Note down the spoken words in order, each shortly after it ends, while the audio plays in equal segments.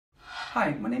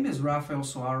Hi, my name is RAPHAEL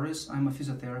SOARES. I'm a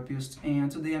physiotherapist,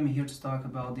 and today I'm here to talk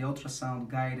about the ultrasound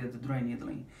guided dry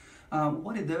needling.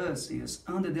 What it does is,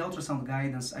 under the ultrasound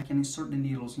guidance, I can insert the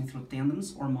needles in through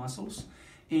tendons or muscles,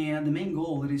 and the main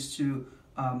goal is to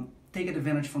take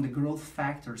advantage from the growth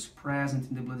factors present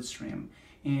in the bloodstream.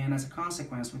 And as a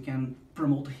consequence, we can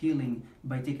promote healing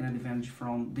by taking advantage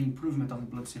from the improvement of the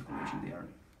blood circulation there.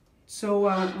 So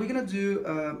we're going to do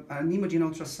an imaging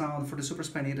ultrasound for the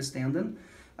supraspinatus tendon.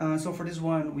 So for this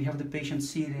one, we have the patient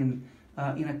sitting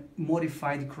in a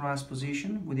modified cross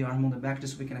position with the arm on the back,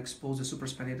 just so we can expose the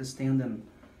supraspinatus tendon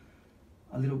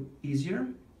a little easier.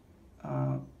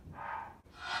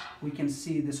 We can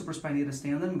see the supraspinatus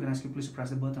tendon. I'm going to ask you please to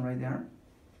press the button right there.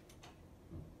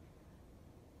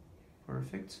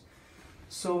 Perfect.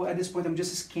 So at this point, I'm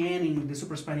just scanning the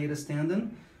supraspinatus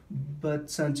tendon, but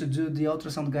to do the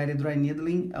ultrasound guided dry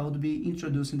needling, I would be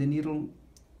introducing the needle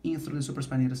in through the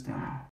supraspinatus tendon.